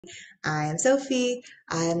I am Sophie.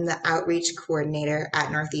 I'm the outreach coordinator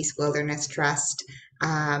at Northeast Wilderness Trust.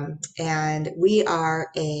 And we are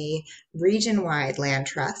a region-wide land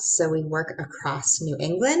trust. So we work across New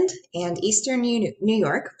England and Eastern New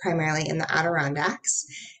York, primarily in the Adirondacks.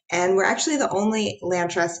 And we're actually the only land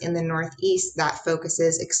trust in the Northeast that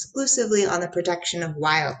focuses exclusively on the protection of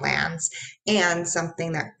wildlands and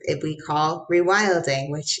something that we call rewilding,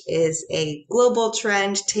 which is a global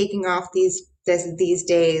trend taking off these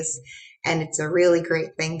days, and it's a really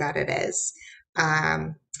great thing that it is.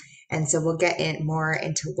 Um, and so we'll get in more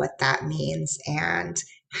into what that means and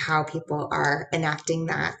how people are enacting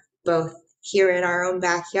that both here in our own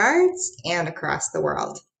backyards and across the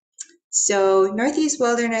world. So Northeast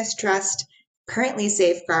Wilderness Trust currently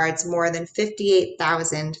safeguards more than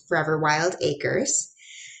 58,000 forever wild acres.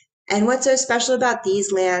 And what's so special about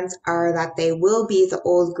these lands are that they will be the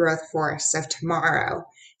old growth forests of tomorrow,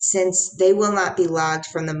 since they will not be logged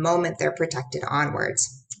from the moment they're protected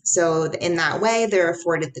onwards. So in that way, they're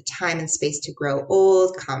afforded the time and space to grow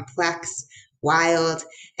old, complex, wild,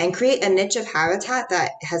 and create a niche of habitat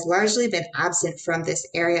that has largely been absent from this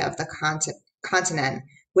area of the continent,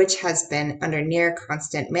 which has been under near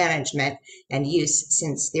constant management and use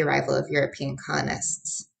since the arrival of European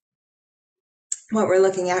colonists. What we're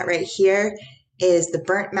looking at right here is the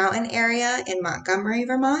Burnt Mountain area in Montgomery,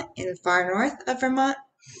 Vermont, in the far north of Vermont.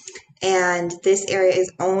 And this area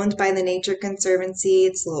is owned by the Nature Conservancy.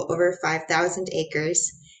 It's a little over 5,000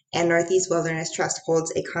 acres. And Northeast Wilderness Trust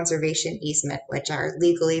holds a conservation easement, which are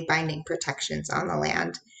legally binding protections on the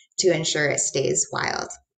land to ensure it stays wild.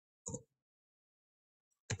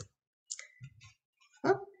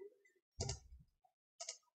 Oh,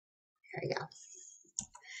 there we go.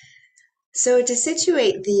 So to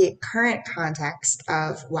situate the current context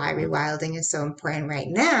of why rewilding is so important right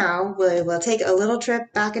now, we'll take a little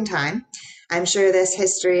trip back in time. I'm sure this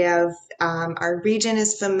history of our region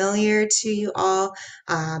is familiar to you all,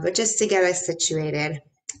 but just to get us situated.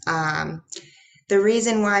 The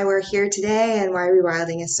reason why we're here today and why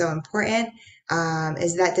rewilding is so important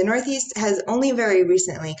is that the Northeast has only very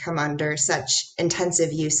recently come under such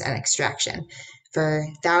intensive use and extraction. For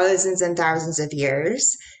thousands and thousands of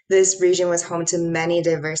years, this region was home to many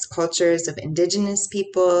diverse cultures of indigenous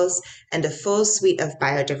peoples and a full suite of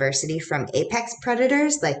biodiversity, from apex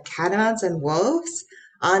predators like catamounts and wolves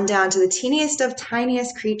on down to the teeniest of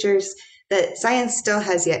tiniest creatures that science still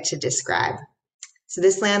has yet to describe. So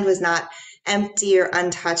this land was not empty or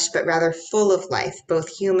untouched, but rather full of life, both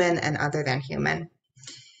human and other than human.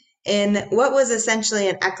 In what was essentially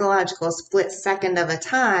an ecological split second of a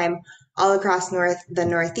time, all across the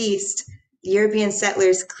Northeast, European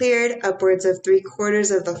settlers cleared upwards of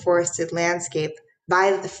 3/4 of the forested landscape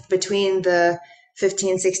between the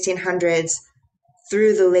 1600s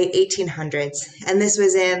through the late 1800s. And this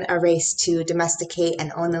was in a race to domesticate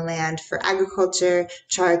and own the land for agriculture,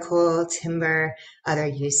 charcoal, timber, other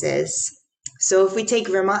uses. So if we take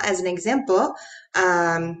Vermont as an example,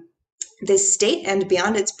 this state and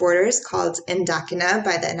beyond its borders, called Indakina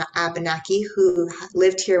by the Abenaki, who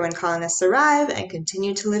lived here when colonists arrived and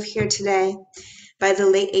continue to live here today. By the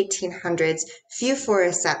late 1800s, few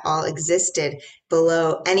forests at all existed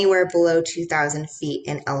anywhere below 2,000 feet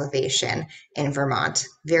in elevation in Vermont.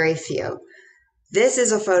 Very few. This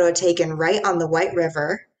is a photo taken right on the White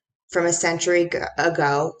River from a century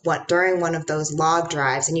ago, during one of those log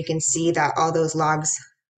drives, and you can see that all those logs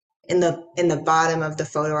in the bottom of the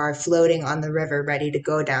photo are floating on the river, ready to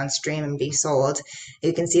go downstream and be sold.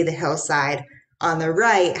 You can see the hillside on the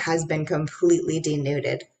right has been completely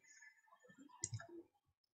denuded.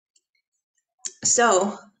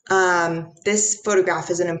 So this photograph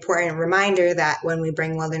is an important reminder that when we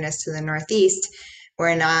bring wilderness to the Northeast,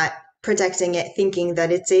 we're not protecting it thinking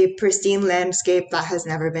that it's a pristine landscape that has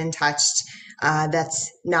never been touched. That's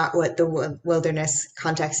not what the wilderness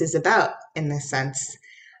context is about in this sense.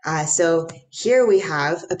 So here we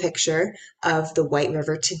have a picture of the White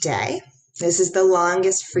River today. This is the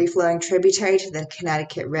longest free-flowing tributary to the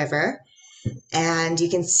Connecticut River. And you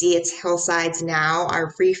can see its hillsides now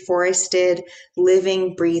are reforested,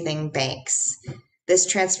 living, breathing banks. This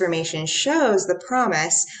transformation shows the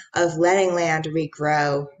promise of letting land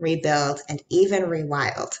regrow, rebuild, and even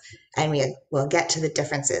rewild. And we'll get to the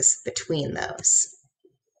differences between those.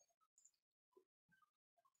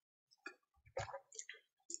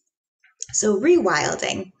 So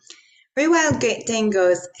rewilding. Rewilding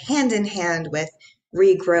goes hand in hand with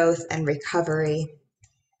regrowth and recovery.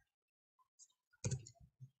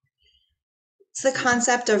 It's the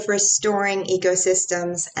concept of restoring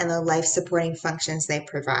ecosystems and the life-supporting functions they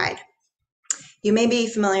provide. You may be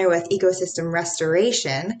familiar with ecosystem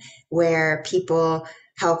restoration, where people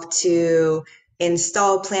help to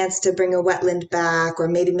install plants to bring a wetland back, or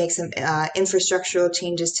maybe make some infrastructural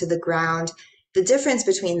changes to the ground. The difference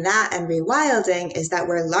between that and rewilding is that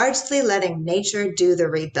we're largely letting nature do the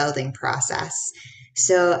rebuilding process.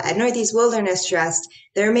 So at Northeast Wilderness Trust,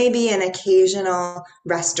 there may be an occasional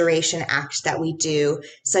restoration act that we do,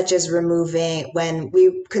 such as removing, when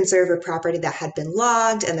we conserve a property that had been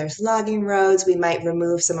logged and there's logging roads, we might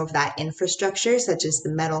remove some of that infrastructure, such as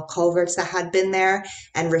the metal culverts that had been there,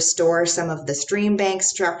 and restore some of the stream bank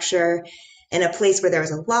structure. In a place where there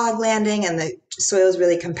was a log landing and the soil is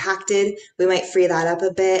really compacted, we might free that up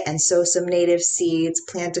a bit and sow some native seeds,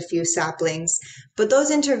 plant a few saplings. But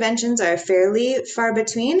those interventions are fairly far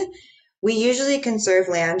between. We usually conserve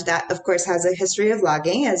land that, of course, has a history of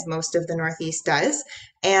logging, as most of the Northeast does,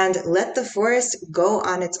 and let the forest go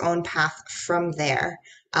on its own path from there.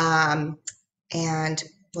 And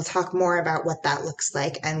we'll talk more about what that looks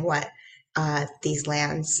like and what these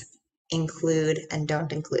lands include and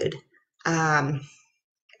don't include. And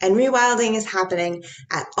rewilding is happening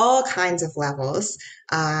at all kinds of levels,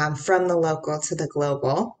 from the local to the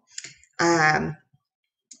global. And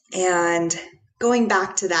going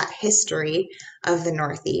back to that history of the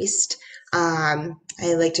Northeast, I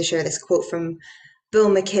like to share this quote from Bill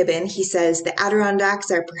McKibben. He says, "The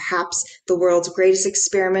Adirondacks are perhaps the world's greatest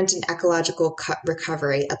experiment in ecological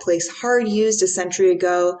recovery, a place hard used a century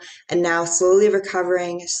ago and now slowly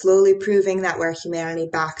recovering, slowly proving that where humanity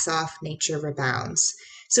backs off, nature rebounds."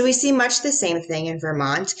 So we see much the same thing in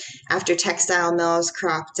Vermont. After textile mills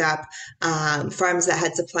cropped up, farms that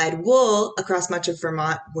had supplied wool across much of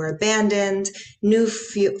Vermont were abandoned. New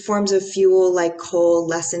forms of fuel like coal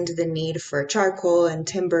lessened the need for charcoal and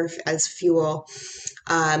timber as fuel.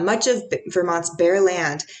 Much of Vermont's bare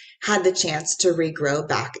land had the chance to regrow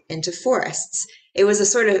back into forests. It was a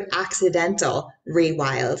sort of accidental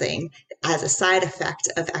rewilding as a side effect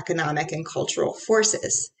of economic and cultural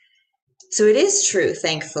forces. So it is true,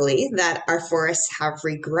 thankfully, that our forests have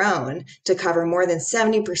regrown to cover more than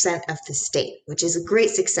 70% of the state, which is a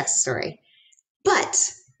great success story. But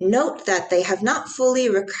note that they have not fully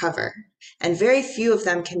recovered, and very few of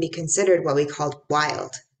them can be considered what we call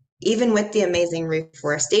wild. Even with the amazing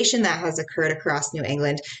reforestation that has occurred across New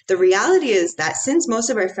England, the reality is that since most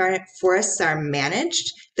of our forests are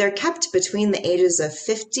managed, they're kept between the ages of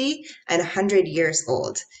 50 and 100 years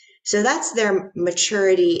old. So that's their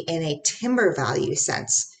maturity in a timber value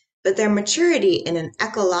sense. But their maturity in an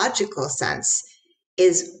ecological sense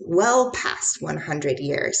is well past 100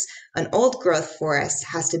 years. An old growth forest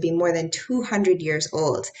has to be more than 200 years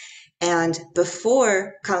old. And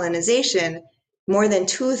before colonization, more than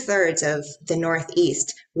 2/3 of the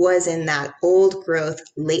Northeast was in that old growth,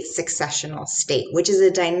 late successional state, which is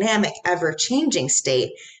a dynamic, ever-changing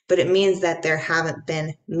state, but it means that there haven't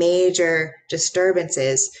been major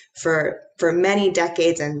disturbances for many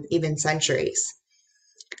decades and even centuries.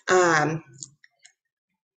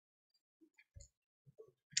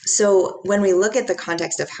 So when we look at the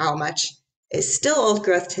context of how much is still old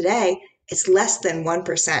growth today, it's less than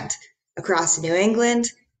 1% across New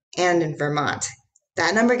England and in Vermont.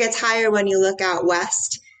 That number gets higher when you look out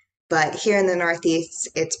west, but here in the Northeast,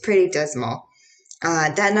 it's pretty dismal.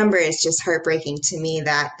 That number is just heartbreaking to me,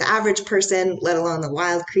 that the average person, let alone the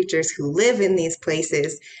wild creatures who live in these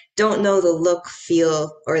places, don't know the look,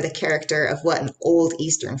 feel, or the character of what an old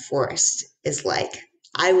eastern forest is like.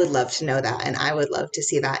 I would love to know that, and I would love to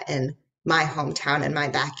see that in my hometown and my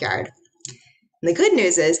backyard. And the good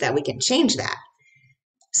news is that we can change that.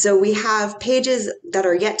 So we have pages that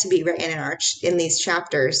are yet to be written in these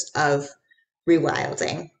chapters of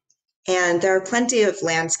rewilding. And there are plenty of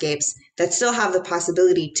landscapes that still have the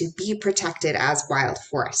possibility to be protected as wild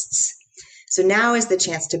forests. So now is the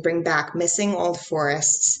chance to bring back missing old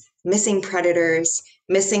forests, missing predators,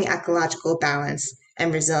 missing ecological balance,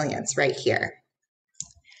 and resilience right here.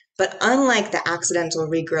 But unlike the accidental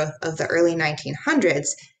regrowth of the early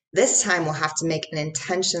 1900s, this time we'll have to make an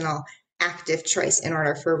intentional, active choice in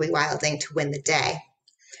order for rewilding to win the day.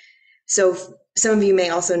 So some of you may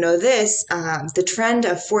also know this, the trend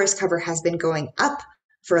of forest cover has been going up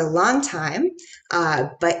for a long time,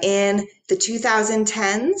 but in the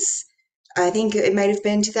 2010s, I think it might have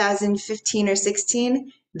been 2015 or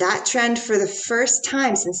 16, that trend for the first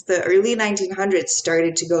time since the early 1900s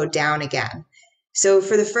started to go down again. So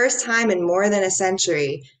for the first time in more than a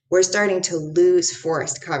century, we're starting to lose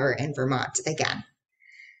forest cover in Vermont again.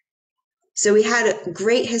 So we had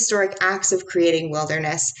great historic acts of creating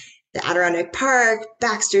wilderness, the Adirondack Park,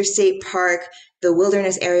 Baxter State Park, the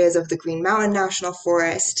wilderness areas of the Green Mountain National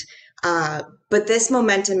Forest. But this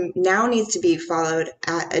momentum now needs to be followed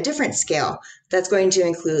at a different scale. That's going to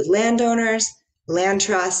include landowners, land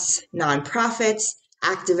trusts, nonprofits,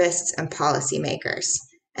 activists, and policymakers.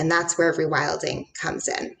 And that's where rewilding comes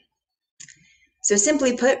in. So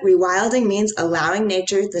simply put, rewilding means allowing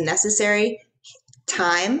nature the necessary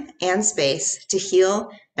time and space to heal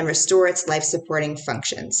and restore its life-supporting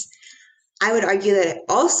functions. I would argue that it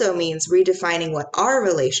also means redefining what our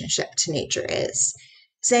relationship to nature is,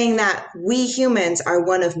 saying that we humans are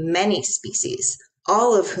one of many species,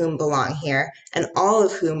 all of whom belong here, and all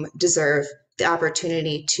of whom deserve the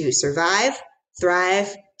opportunity to survive,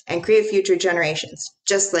 thrive, and create future generations,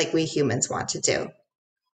 just like we humans want to do.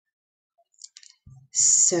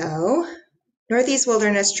 So, Northeast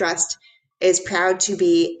Wilderness Trust is proud to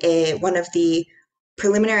be one of the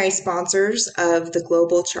preliminary sponsors of the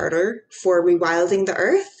Global Charter for Rewilding the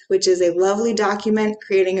Earth, which is a lovely document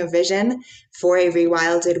creating a vision for a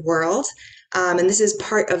rewilded world. And this is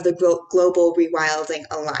part of the Global Rewilding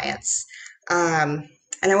Alliance. And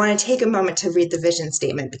I want to take a moment to read the vision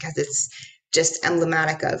statement because it's just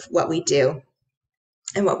emblematic of what we do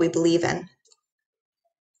and what we believe in.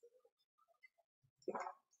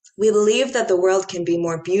 We believe that the world can be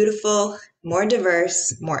more beautiful, more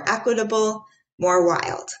diverse, more equitable, more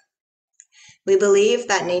wild. We believe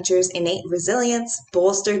that nature's innate resilience,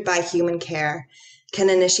 bolstered by human care, can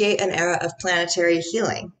initiate an era of planetary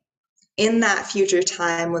healing. In that future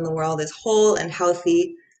time when the world is whole and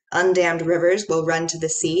healthy, undammed rivers will run to the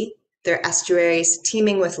sea, their estuaries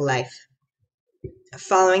teeming with life.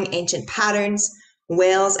 Following ancient patterns,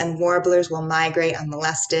 whales and warblers will migrate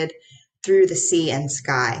unmolested through the sea and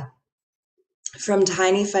sky. From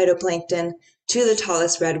tiny phytoplankton to the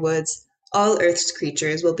tallest redwoods, all Earth's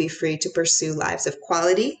creatures will be free to pursue lives of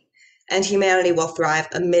quality, and humanity will thrive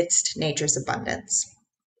amidst nature's abundance.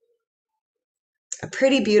 A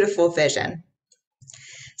pretty beautiful vision.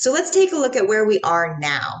 So let's take a look at where we are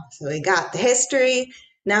now. So we got the history,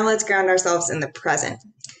 now let's ground ourselves in the present.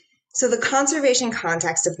 So the conservation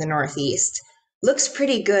context of the Northeast looks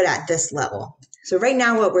pretty good at this level. So right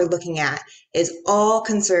now what we're looking at is all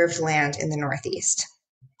conserved land in the Northeast.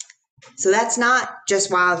 So that's not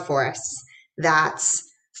just wild forests,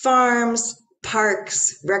 that's farms,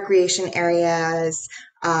 parks, recreation areas,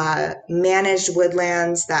 managed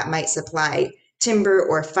woodlands that might supply timber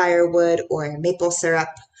or firewood or maple syrup.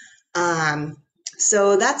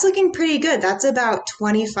 So that's looking pretty good. That's about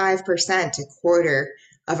 25%, a quarter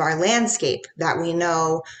of our landscape that we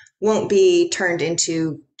know won't be turned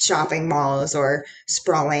into shopping malls or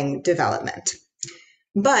sprawling development.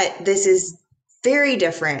 But this is very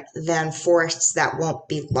different than forests that won't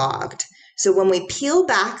be logged. So when we peel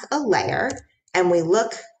back a layer and we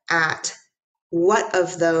look at what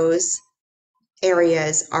of those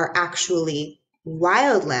areas are actually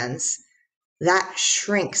wildlands, that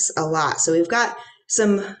shrinks a lot. So we've got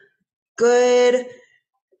some good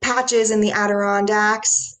patches in the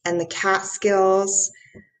Adirondacks and the Catskills.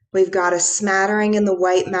 We've got a smattering in the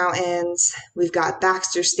White Mountains. We've got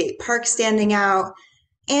Baxter State Park standing out,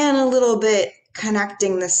 and a little bit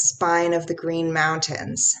connecting the spine of the Green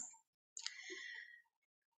Mountains.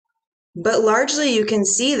 But largely you can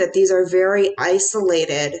see that these are very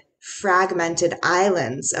isolated, fragmented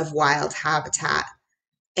islands of wild habitat.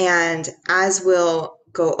 And as we'll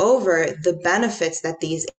go over, the benefits that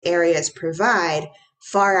these areas provide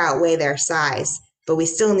far outweigh their size, but we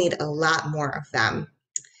still need a lot more of them.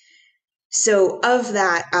 So of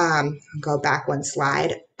that, go back one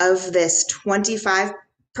slide, of this 25%,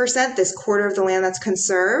 this quarter of the land that's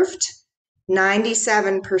conserved,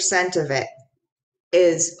 97% of it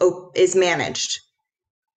is managed.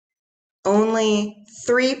 Only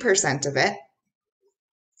 3% of it,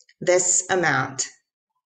 this amount,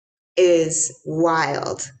 is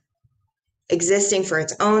wild, existing for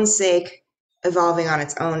its own sake, evolving on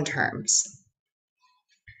its own terms.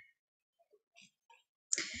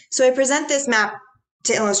 So I present this map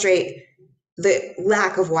to illustrate the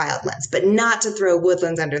lack of wildlands, but not to throw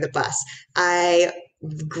woodlands under the bus. I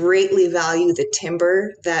greatly value the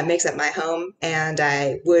timber that makes up my home, and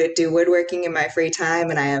I would do woodworking in my free time,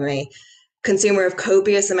 and I am a consumer of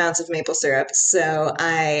copious amounts of maple syrup. So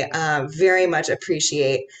I very much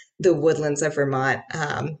appreciate the woodlands of Vermont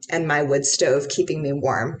and my wood stove keeping me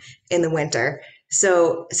warm in the winter.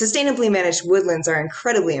 So sustainably managed woodlands are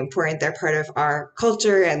incredibly important. They're part of our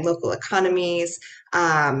culture and local economies.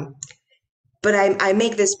 But I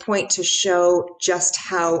make this point to show just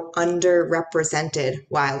how underrepresented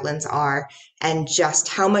wildlands are and just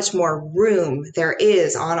how much more room there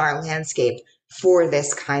is on our landscape for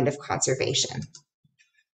this kind of conservation.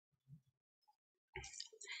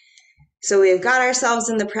 So we've got ourselves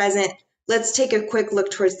in the present. Let's take a quick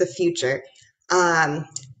look towards the future.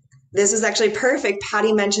 This is actually perfect.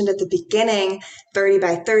 Patty mentioned at the beginning 30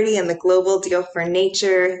 by 30 and the Global Deal for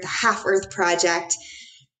Nature, the Half Earth Project.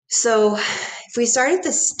 So if we start at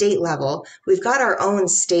the state level, we've got our own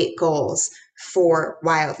state goals for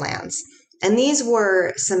wildlands. And these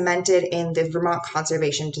were cemented in the Vermont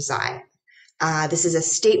Conservation Design. This is a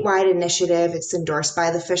statewide initiative. It's endorsed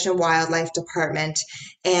by the Fish and Wildlife Department,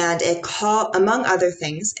 and among other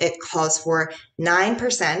things, it calls for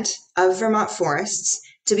 9% of Vermont forests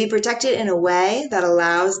to be protected in a way that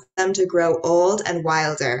allows them to grow old and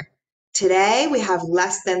wilder. Today, we have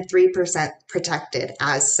less than 3% protected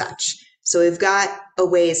as such. So we've got a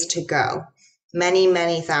ways to go, many,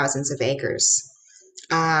 many thousands of acres.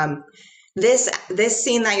 Um, this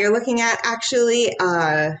scene that you're looking at actually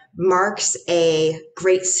marks a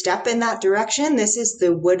great step in that direction. This is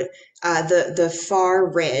the far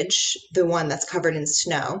ridge, the one that's covered in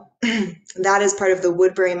snow. That is part of the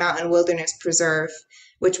Woodbury Mountain Wilderness Preserve,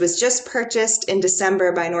 which was just purchased in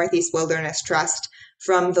December by Northeast Wilderness Trust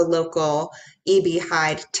from the local E.B.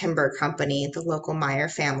 Hyde Timber Company, the local Meyer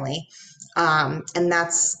family. And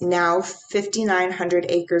that's now 5,900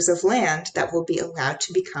 acres of land that will be allowed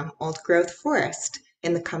to become old growth forest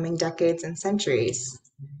in the coming decades and centuries.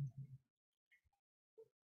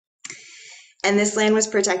 And this land was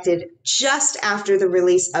protected just after the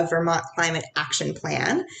release of Vermont Climate Action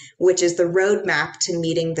Plan, which is the roadmap to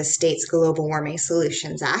meeting the state's Global Warming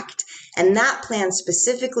Solutions Act. And that plan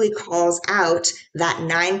specifically calls out that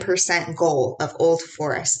 9% goal of old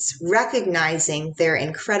forests, recognizing their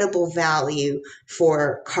incredible value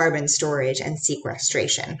for carbon storage and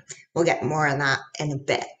sequestration. We'll get more on that in a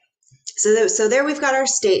bit. So there we've got our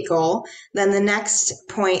state goal. Then the next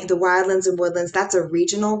point, the wildlands and woodlands, that's a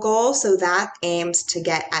regional goal. So that aims to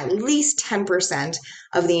get at least 10%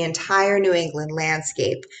 of the entire New England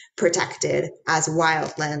landscape protected as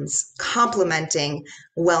wildlands, complementing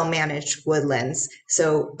well-managed woodlands.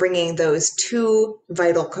 So bringing those two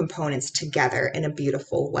vital components together in a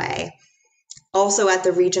beautiful way. Also at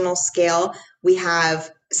the regional scale, we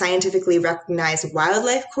have scientifically recognized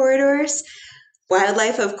wildlife corridors.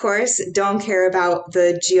 Wildlife, of course, don't care about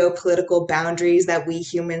the geopolitical boundaries that we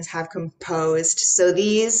humans have composed. So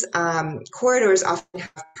these corridors often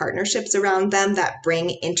have partnerships around them that bring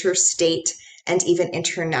interstate and even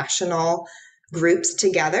international groups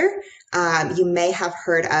together. You may have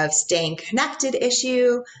heard of Staying Connected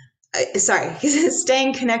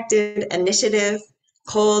Staying Connected Initiative,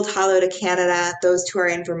 Cold Hollow to Canada. Those two are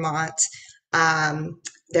in Vermont.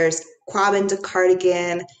 There's Quabbin to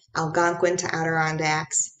Cardigan, Algonquin to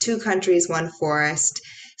Adirondacks, 2 countries, 1 forest.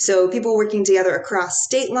 So people working together across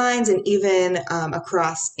state lines and even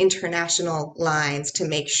across international lines to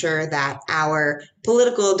make sure that our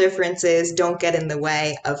political differences don't get in the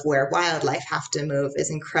way of where wildlife have to move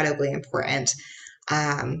is incredibly important.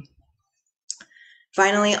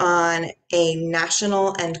 Finally, on a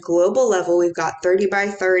national and global level, we've got 30 by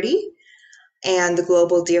 30 and the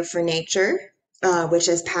Global Deal for Nature, which,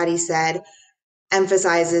 as Patty said,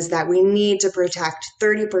 emphasizes that we need to protect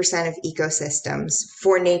 30% of ecosystems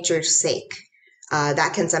for nature's sake.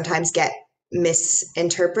 That can sometimes get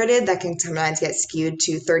misinterpreted, that can sometimes get skewed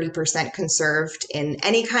to 30% conserved in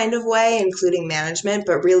any kind of way, including management,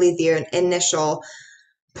 but really the initial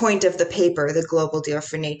point of the paper, the Global Deal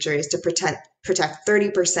for Nature, is to protect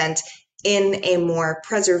 30% in a more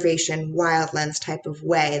preservation wildlands type of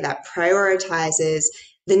way that prioritizes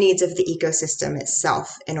the needs of the ecosystem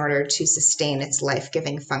itself in order to sustain its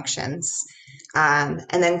life-giving functions. And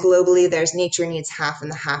then globally, there's Nature Needs Half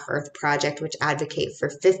and the Half Earth Project, which advocate for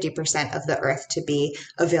 50% of the Earth to be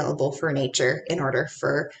available for nature in order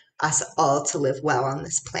for us all to live well on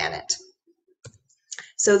this planet.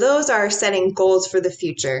 So those are setting goals for the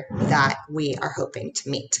future that we are hoping to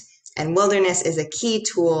meet. And wilderness is a key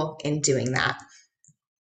tool in doing that.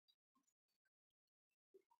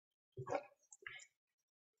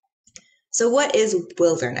 So what is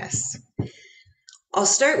wilderness? I'll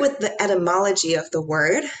start with the etymology of the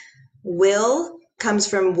word. Will comes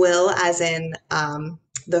from will as in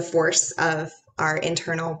the force of our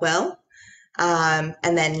internal will. And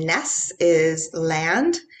then ness is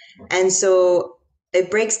land. And so it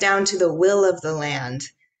breaks down to the will of the land.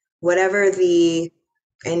 Whatever the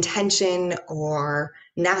intention or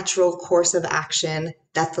natural course of action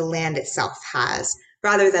that the land itself has,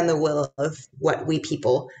 rather than the will of what we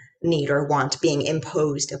people need or want being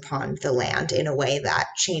imposed upon the land in a way that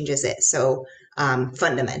changes it so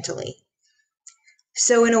fundamentally.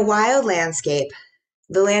 So in a wild landscape,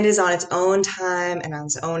 the land is on its own time and on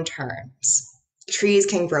its own terms. Trees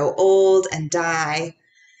can grow old and die.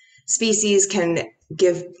 Species can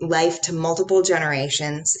give life to multiple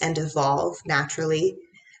generations and evolve naturally.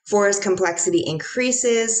 Forest complexity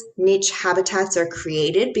increases, niche habitats are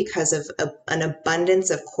created because of an abundance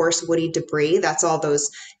of coarse woody debris. That's all those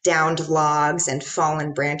downed logs and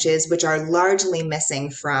fallen branches, which are largely missing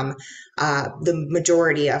from the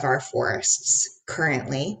majority of our forests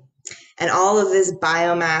currently. And all of this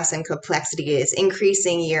biomass and complexity is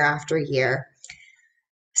increasing year after year.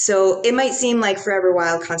 So it might seem like forever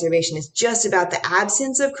wild conservation is just about the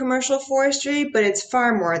absence of commercial forestry, but it's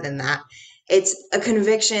far more than that. It's a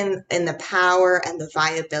conviction in the power and the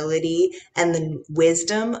viability and the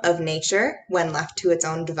wisdom of nature when left to its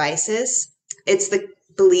own devices. It's the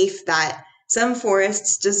belief that some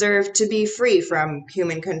forests deserve to be free from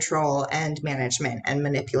human control and management and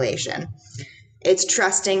manipulation. It's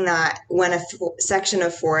trusting that when a section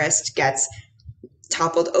of forest gets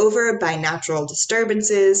toppled over by natural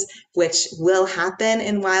disturbances, which will happen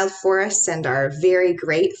in wild forests and are very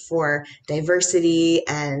great for diversity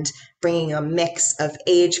and bringing a mix of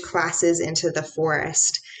age classes into the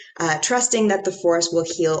forest, trusting that the forest will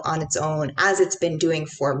heal on its own as it's been doing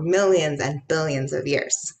for millions and billions of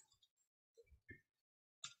years.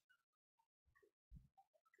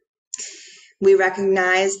 We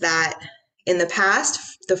recognize that in the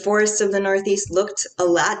past, the forests of the Northeast looked a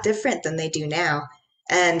lot different than they do now.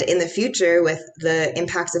 And in the future, with the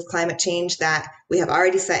impacts of climate change that we have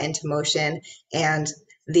already set into motion and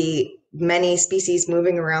the many species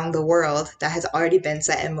moving around the world that has already been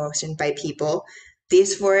set in motion by people,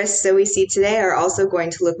 these forests that we see today are also going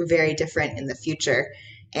to look very different in the future.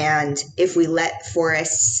 And if we let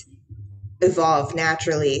forests evolve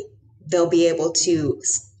naturally, they'll be able to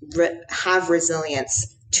have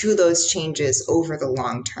resilience to those changes over the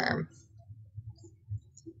long term.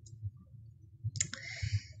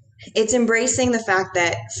 It's embracing the fact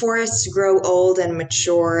that forests grow old and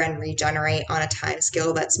mature and regenerate on a time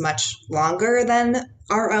scale that's much longer than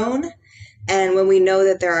our own. And when we know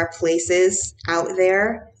that there are places out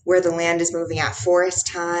there where the land is moving at forest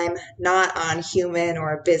time, not on human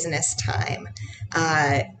or business time,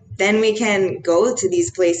 then we can go to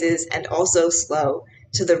these places and also slow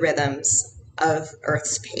to the rhythms of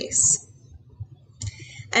Earth's pace.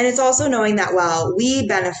 And it's also knowing that while we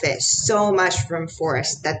benefit so much from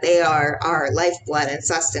forests, that they are our lifeblood and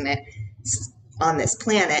sustenance on this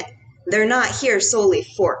planet, they're not here solely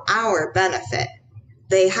for our benefit.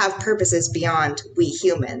 They have purposes beyond we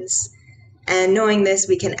humans. And knowing this,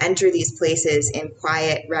 we can enter these places in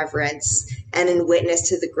quiet reverence and in witness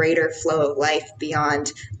to the greater flow of life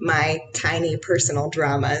beyond my tiny personal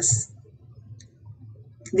dramas.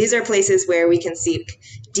 These are places where we can seek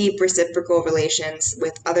deep reciprocal relations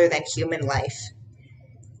with other than human life.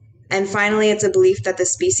 And finally, it's a belief that the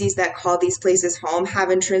species that call these places home have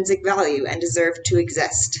intrinsic value and deserve to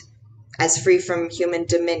exist as free from human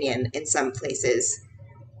dominion in some places,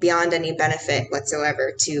 beyond any benefit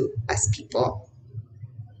whatsoever to us people.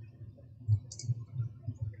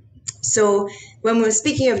 So when we're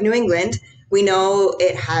speaking of New England, we know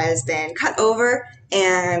it has been cut over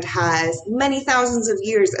and has many thousands of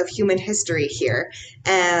years of human history here.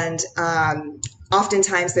 And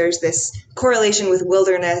oftentimes there's this correlation with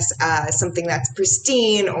wilderness, something that's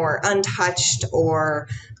pristine or untouched or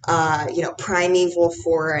primeval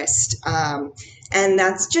forest. And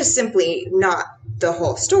that's just simply not the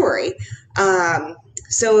whole story.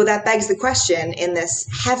 So that begs the question, in this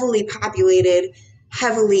heavily populated,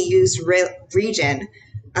 heavily used region,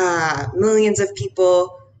 millions of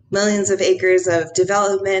people, millions of acres of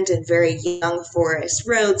development and very young forest,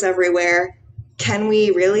 roads everywhere. Can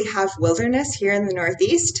we really have wilderness here in the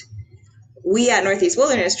Northeast? We at Northeast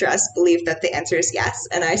Wilderness Trust believe that the answer is yes,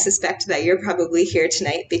 and I suspect that you're probably here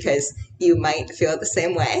tonight because you might feel the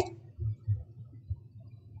same way.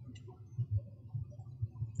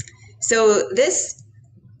 So this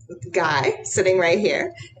guy sitting right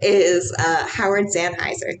here is Howard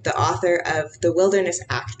Zahniser, the author of the Wilderness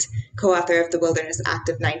Act, co-author of the Wilderness Act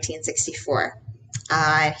of 1964.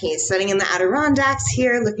 He's sitting in the Adirondacks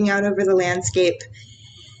here, looking out over the landscape,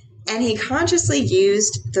 and he consciously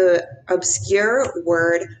used the obscure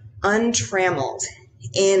word untrammeled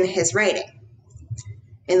in his writing,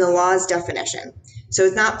 in the law's definition. So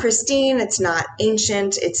it's not pristine, it's not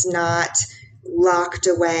ancient, it's not locked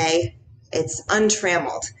away, it's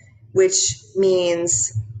untrammeled, which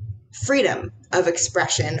means freedom of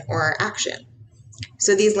expression or action.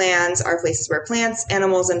 So these lands are places where plants,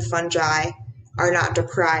 animals, and fungi are not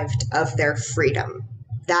deprived of their freedom.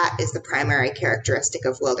 That is the primary characteristic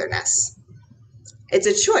of wilderness. It's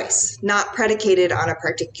a choice, not predicated on a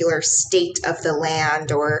particular state of the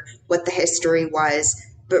land or what the history was,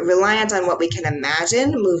 but reliant on what we can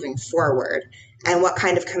imagine moving forward and what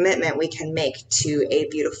kind of commitment we can make to a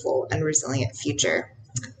beautiful and resilient future.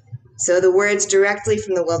 So the words directly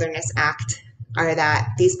from the Wilderness Act are that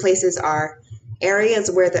these places are areas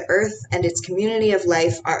where the earth and its community of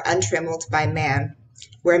life are untrammeled by man,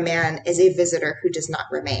 where man is a visitor who does not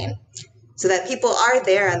remain. So that people are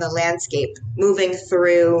there on the landscape, moving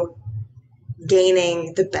through,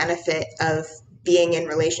 gaining the benefit of being in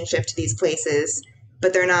relationship to these places,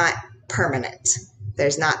 but they're not permanent.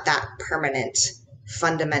 There's not that permanent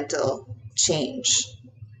fundamental change.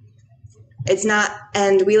 It's not,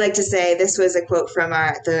 and we like to say, this was a quote from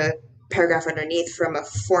the paragraph underneath from a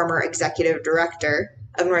former executive director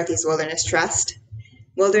of Northeast Wilderness Trust.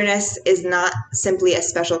 Wilderness is not simply a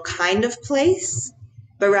special kind of place,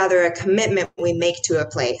 but rather a commitment we make to a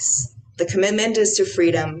place. The commitment is to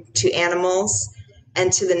freedom, to animals,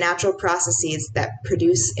 and to the natural processes that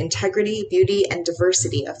produce integrity, beauty, and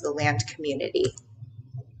diversity of the land community.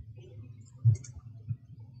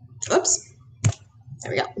 Oops,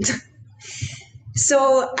 there we go.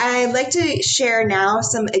 So I'd like to share now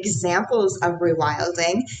some examples of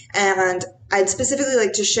rewilding, and I'd specifically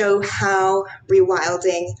like to show how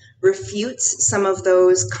rewilding refutes some of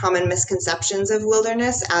those common misconceptions of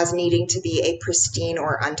wilderness as needing to be a pristine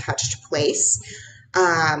or untouched place.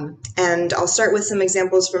 And I'll start with some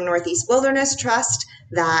examples from Northeast Wilderness Trust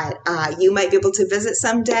that you might be able to visit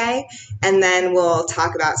someday, and then we'll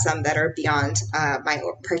talk about some that are beyond my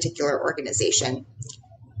particular organization.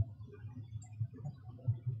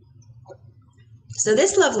 So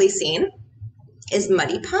this lovely scene is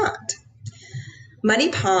Muddy Pond. Muddy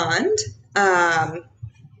Pond,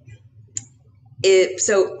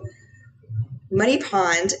 Muddy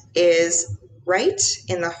Pond is right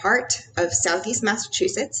in the heart of Southeast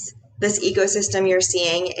Massachusetts. This ecosystem you're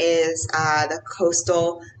seeing is the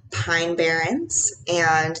coastal pine barrens,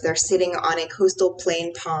 and they're sitting on a coastal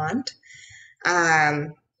plain pond.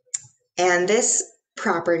 And this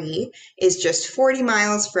property is just 40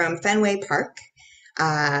 miles from Fenway Park.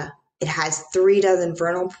 It has 36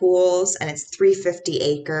 vernal pools, and it's 350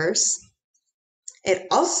 acres. It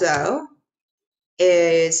also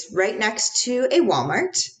is right next to a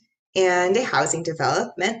Walmart and a housing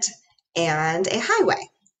development and a highway.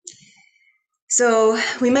 So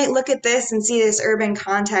we might look at this and see this urban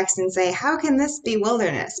context and say, how can this be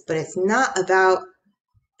wilderness? But it's not about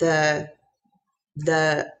the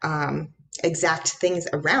exact things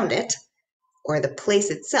around it or the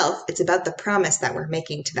place itself. It's about the promise that we're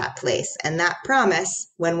making to that place. And that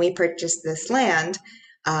promise, when we purchased this land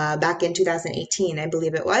back in 2018, I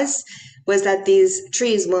believe it was that these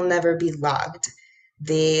trees will never be logged.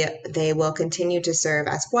 They will continue to serve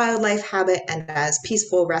as wildlife habit and as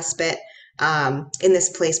peaceful respite in this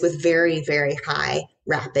place with very, very high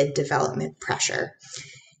rapid development pressure.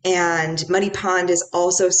 And Muddy Pond is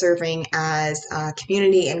also serving as a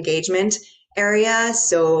community engagement area.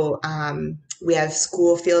 So we have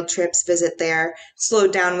school field trips visit there,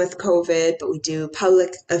 slowed down with COVID, but we do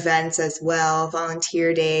public events as well,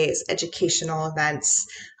 volunteer days, educational events.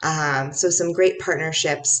 So some great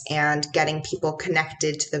partnerships and getting people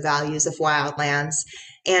connected to the values of wildlands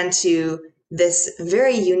and to this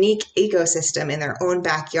very unique ecosystem in their own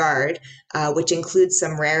backyard, which includes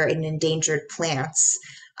some rare and endangered plants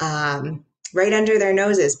right under their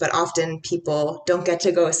noses, but often people don't get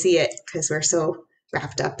to go see it because we're so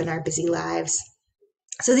wrapped up in our busy lives.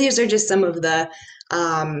 So these are just some of the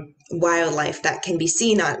wildlife that can be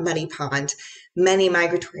seen on Muddy Pond. Many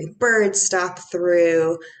migratory birds stop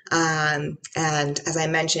through, and as I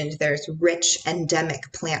mentioned, there's rich endemic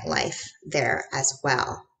plant life there as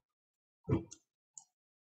well.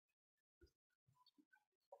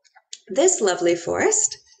 This lovely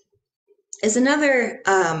forest is another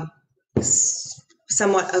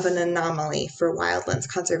somewhat of an anomaly for wildlands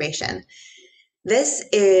conservation. This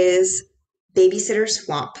is Babysitter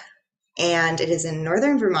Swamp, and it is in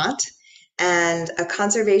northern Vermont, and a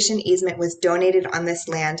conservation easement was donated on this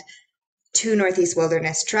land to Northeast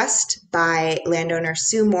Wilderness Trust by landowner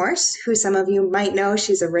Sue Morse, who some of you might know.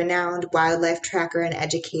 She's a renowned wildlife tracker and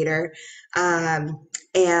educator,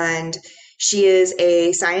 and she is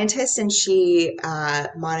a scientist, and she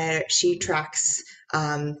tracks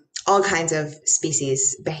all kinds of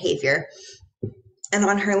species behavior. And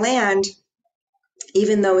on her land,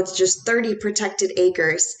 even though it's just 30 protected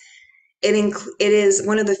acres, it is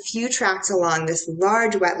one of the few tracts along this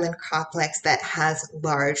large wetland complex that has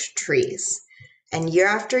large trees. And year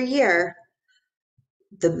after year,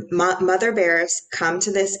 the mother bears come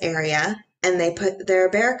to this area and they put their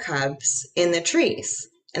bear cubs in the trees.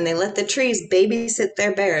 And they let the trees babysit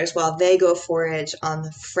their bears while they go forage on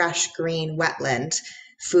the fresh green wetland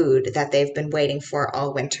food that they've been waiting for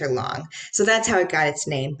all winter long. So that's how it got its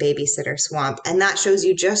name, Babysitter Swamp. And that shows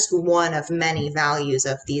you just one of many values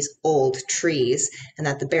of these old trees, and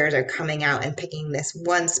that the bears are coming out and picking this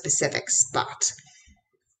one specific spot.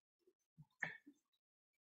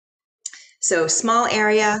 So small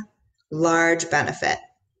area, large benefit.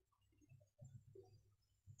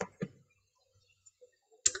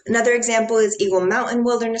 Another example is Eagle Mountain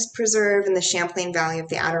Wilderness Preserve in the Champlain Valley of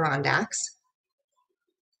the Adirondacks.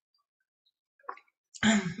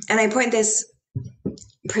 And I point this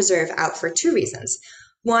preserve out for two reasons.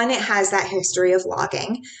 One, it has that history of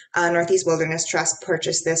logging. Northeast Wilderness Trust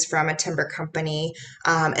purchased this from a timber company,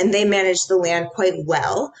 and they managed the land quite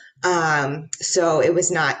well. So it was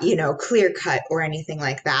not, clear cut or anything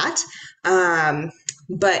like that.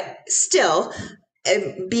 But still,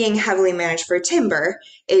 being heavily managed for timber,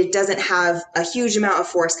 it doesn't have a huge amount of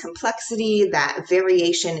forest complexity, that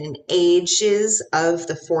variation in ages of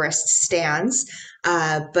the forest stands.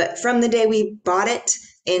 But from the day we bought it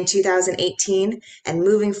in 2018 and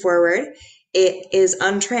moving forward, it is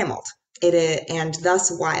untrammeled. And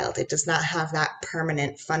thus wild. It does not have that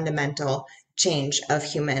permanent fundamental change of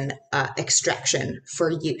human extraction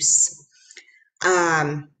for use.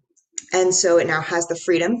 And so it now has the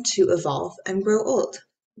freedom to evolve and grow old.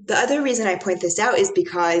 The other reason I point this out is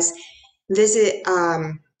because this is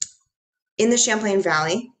in the Champlain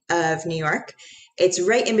Valley of New York. It's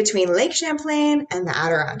right in between Lake Champlain and the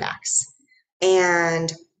Adirondacks.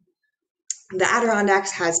 And the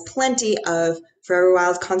Adirondacks has plenty of forever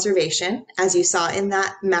wild conservation, as you saw in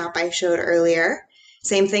that map I showed earlier.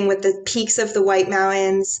 Same thing with the peaks of the White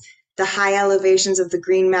Mountains, the high elevations of the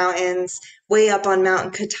Green Mountains, way up on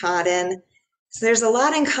Mount Katahdin. So there's a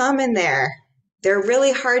lot in common there. They're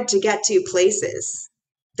really hard to get to places.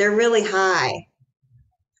 They're really high.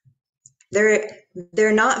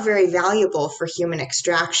 They're not very valuable for human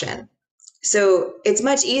extraction. So it's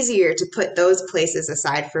much easier to put those places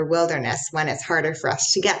aside for wilderness when it's harder for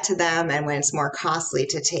us to get to them and when it's more costly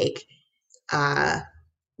to take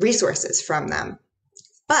resources from them.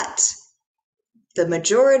 But the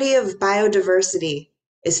majority of biodiversity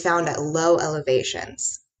is found at low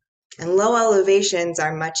elevations. And low elevations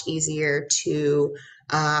are much easier to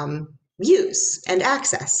use and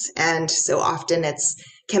access. And so often it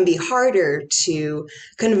can be harder to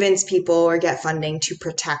convince people or get funding to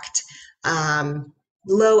protect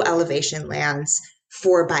low elevation lands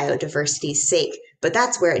for biodiversity's sake. But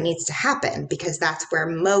that's where it needs to happen, because that's where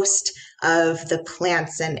most of the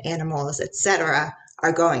plants and animals, etc.,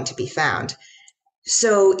 are going to be found.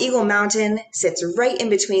 So Eagle Mountain sits right in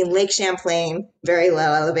between Lake Champlain, very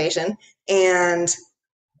low elevation, and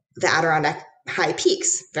the Adirondack high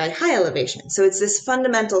peaks, very high elevation. So it's this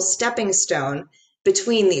fundamental stepping stone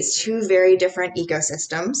between these two very different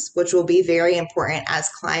ecosystems, which will be very important as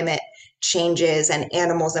climate changes and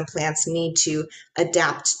animals and plants need to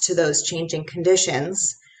adapt to those changing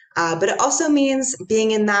conditions. But it also means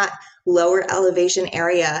being in that lower elevation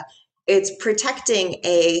area, it's protecting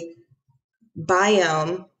a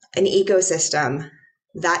biome, an ecosystem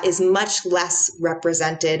that is much less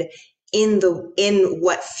represented in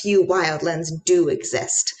what few wildlands do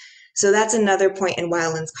exist. So that's another point in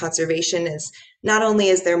wildlands conservation, is not only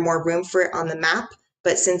is there more room for it on the map,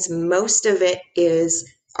 but since most of it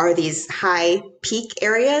are these high peak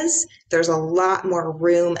areas, there's a lot more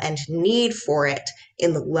room and need for it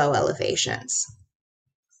in the low elevations.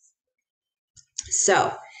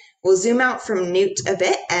 So we'll zoom out from Newt a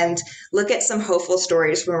bit and look at some hopeful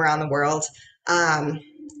stories from around the world.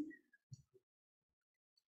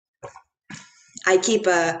 I keep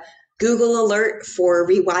a Google alert for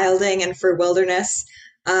rewilding and for wilderness.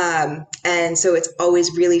 And so it's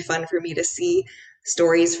always really fun for me to see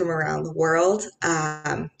stories from around the world.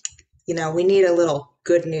 We need a little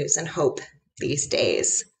good news and hope these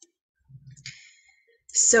days.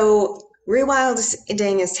 So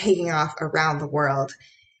rewilding is taking off around the world.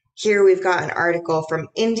 Here we've got an article from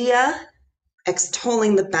India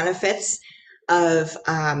extolling the benefits of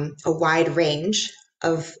a wide range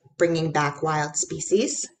of bringing back wild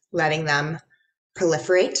species, letting them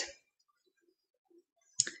proliferate.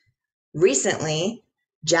 Recently,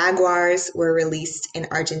 jaguars were released in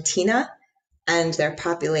Argentina, and their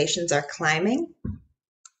populations are climbing.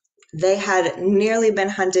 They had nearly been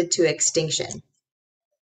hunted to extinction.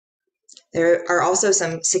 There are also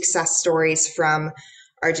some success stories from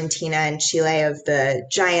Argentina and Chile of the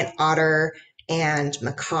giant otter and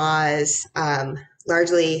macaws,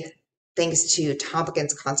 largely thanks to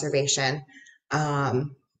Tompkins conservation.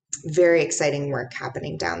 Very exciting work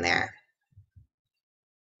happening down there.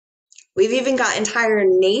 We've even got entire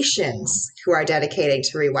nations who are dedicated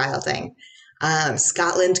to rewilding.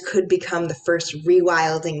 Scotland could become the first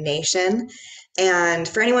rewilding nation. And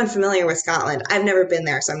for anyone familiar with Scotland, I've never been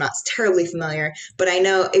there, so I'm not terribly familiar. But I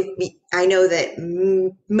know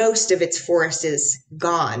that most of its forest is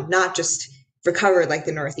gone, not just recovered like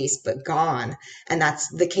the Northeast, but gone. And that's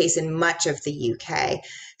the case in much of the UK.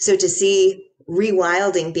 So to see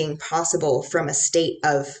rewilding being possible from a state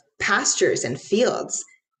of pastures and fields,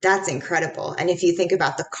 that's incredible. And if you think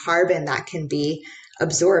about the carbon that can be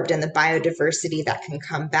absorbed and the biodiversity that can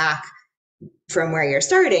come back from where you're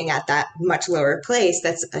starting at that much lower place,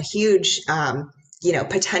 that's a huge,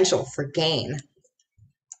 potential for gain.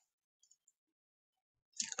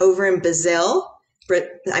 Over in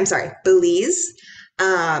Belize,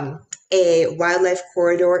 a wildlife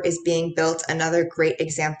corridor is being built, another great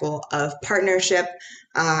example of partnership,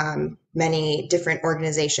 many different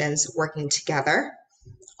organizations working together,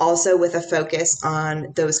 also with a focus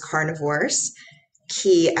on those carnivores,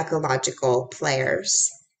 key ecological players.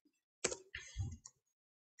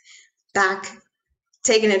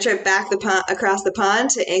 Taking a trip back across the pond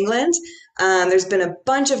to England, there's been a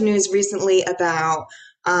bunch of news recently about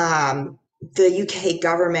the UK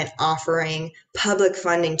government offering public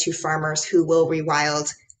funding to farmers who will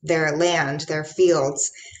rewild their land, their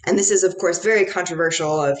fields. And this is, of course, very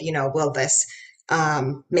controversial of, will this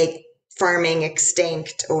make farming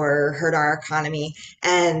extinct or hurt our economy?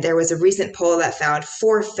 And there was a recent poll that found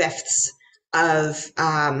 4/5 of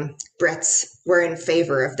Brits were in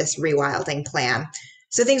favor of this rewilding plan.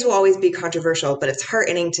 So things will always be controversial, but it's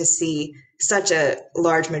heartening to see such a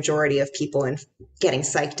large majority of people getting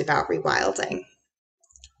psyched about rewilding.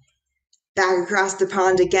 Back across the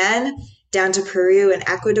pond again, down to Peru and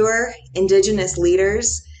Ecuador, indigenous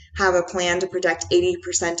leaders have a plan to protect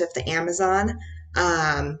 80% of the Amazon.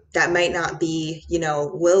 That might not be,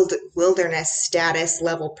 wilderness status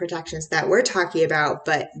level protections that we're talking about,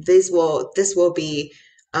 but this will be,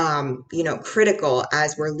 critical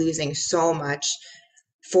as we're losing so much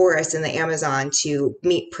forests in the Amazon to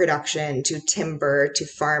meat production, to timber, to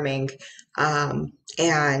farming,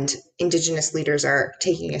 and indigenous leaders are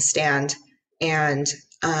taking a stand. And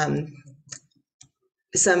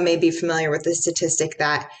some may be familiar with the statistic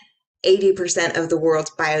that 80% of the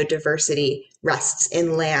world's biodiversity rests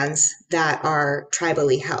in lands that are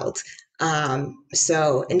tribally held.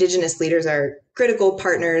 So indigenous leaders are critical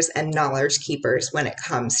partners and knowledge keepers when it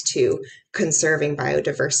comes to conserving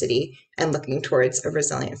biodiversity and looking towards a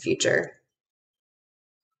resilient future.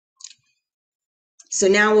 So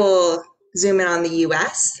now we'll zoom in on the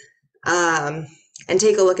US and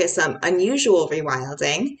take a look at some unusual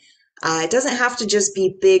rewilding. It doesn't have to just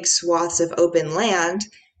be big swaths of open land.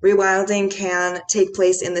 Rewilding can take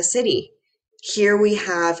place in the city. Here we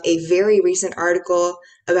have a very recent article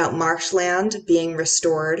about marshland being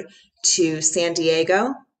restored to San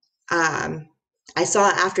Diego. I saw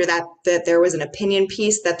after that there was an opinion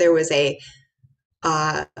piece that there was a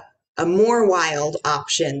more wild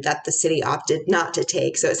option that the city opted not to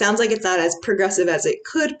take. So it sounds like it's not as progressive as it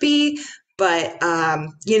could be, but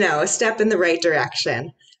a step in the right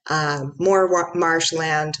direction. More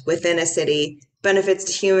marshland within a city, benefits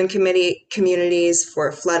to human communities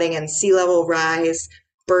for flooding and sea level rise,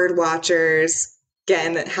 bird watchers,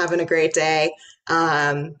 again, having a great day,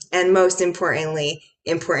 and most importantly,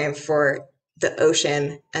 important for the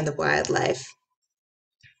ocean and the wildlife.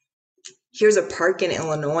 Here's a park in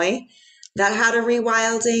Illinois that had a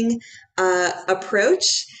rewilding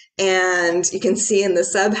approach. And you can see in the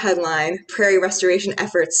sub-headline, prairie restoration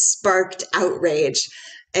efforts sparked outrage.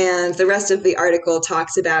 And the rest of the article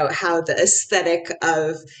talks about how the aesthetic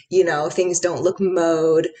of, things don't look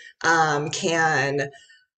mowed, can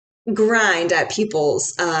grind at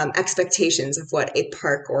people's expectations of what a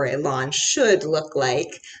park or a lawn should look like.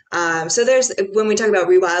 So when we talk about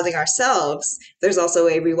rewilding ourselves, there's also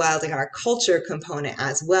a rewilding our culture component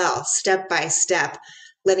as well, step by step,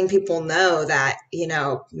 letting people know that,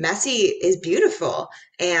 messy is beautiful.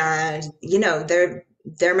 And,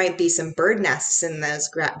 there might be some bird nests in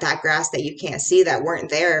that grass that you can't see that weren't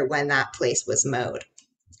there when that place was mowed,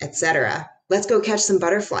 etc. Let's go catch some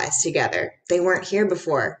butterflies together. They weren't here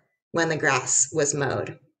before when the grass was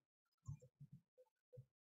mowed.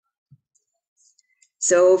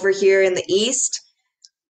 So over here in the east,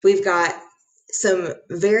 we've got some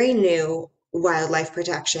very new wildlife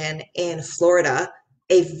protection in Florida,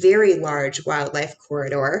 a very large wildlife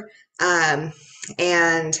corridor.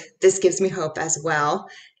 And this gives me hope as well.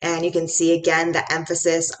 And you can see again the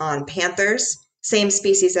emphasis on panthers, same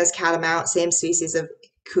species as catamount, same species of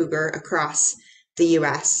cougar across the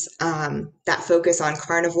US. That focus on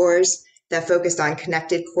carnivores, that focused on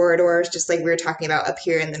connected corridors, just like we were talking about up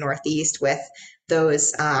here in the Northeast with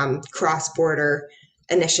those cross-border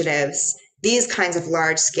initiatives. These kinds of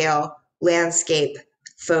large-scale landscape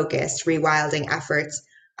focused rewilding efforts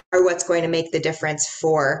are what's going to make the difference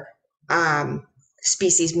for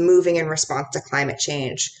species moving in response to climate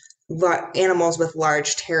change, animals with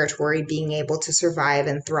large territory being able to survive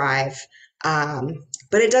and thrive.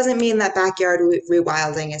 But it doesn't mean that backyard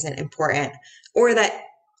rewilding isn't important or that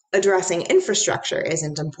addressing infrastructure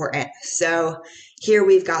isn't important. So here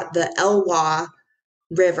we've got the Elwha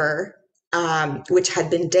River, which had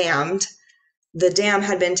been dammed. The dam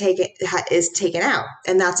had been is taken out,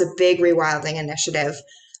 and that's a big rewilding initiative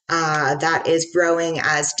that is growing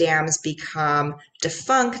as dams become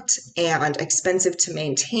defunct and expensive to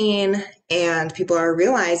maintain, and people are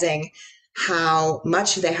realizing how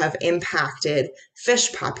much they have impacted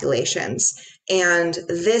fish populations. And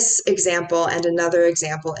this example and another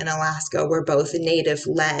example in Alaska were both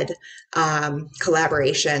native-led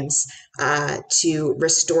collaborations to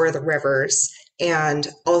restore the rivers. And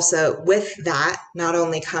also with that, not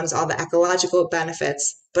only comes all the ecological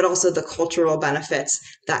benefits, but also the cultural benefits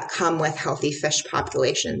that come with healthy fish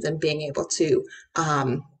populations and being able to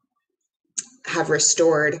have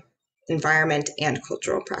restored environment and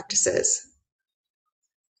cultural practices.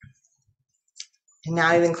 And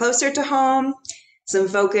now even closer to home, some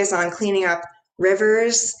focus on cleaning up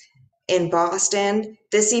rivers in Boston.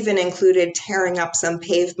 This even included tearing up some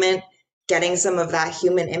pavement, getting some of that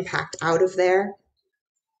human impact out of there.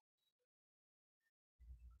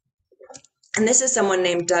 And this is someone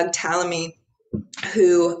named Doug Tallamy,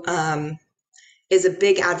 who is a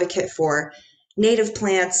big advocate for native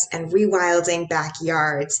plants and rewilding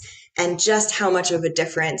backyards, and just how much of a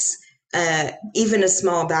difference even a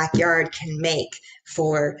small backyard can make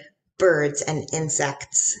for birds and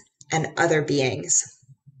insects and other beings.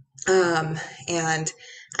 And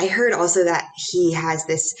I heard also that he has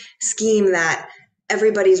this scheme that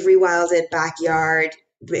everybody's rewilded backyard,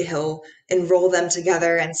 he'll enroll them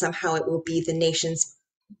together, and somehow it will be the nation's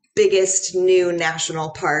biggest new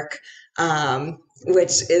national park,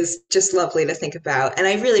 which is just lovely to think about. And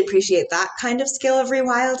I really appreciate that kind of scale of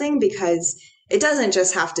rewilding, because it doesn't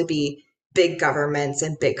just have to be big governments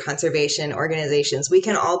and big conservation organizations. We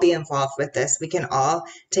can all be involved with this. We can all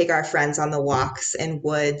take our friends on the walks in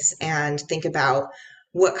woods and think about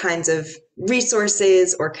what kinds of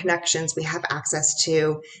resources or connections we have access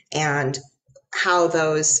to and how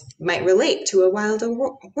those might relate to a wilder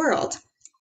world.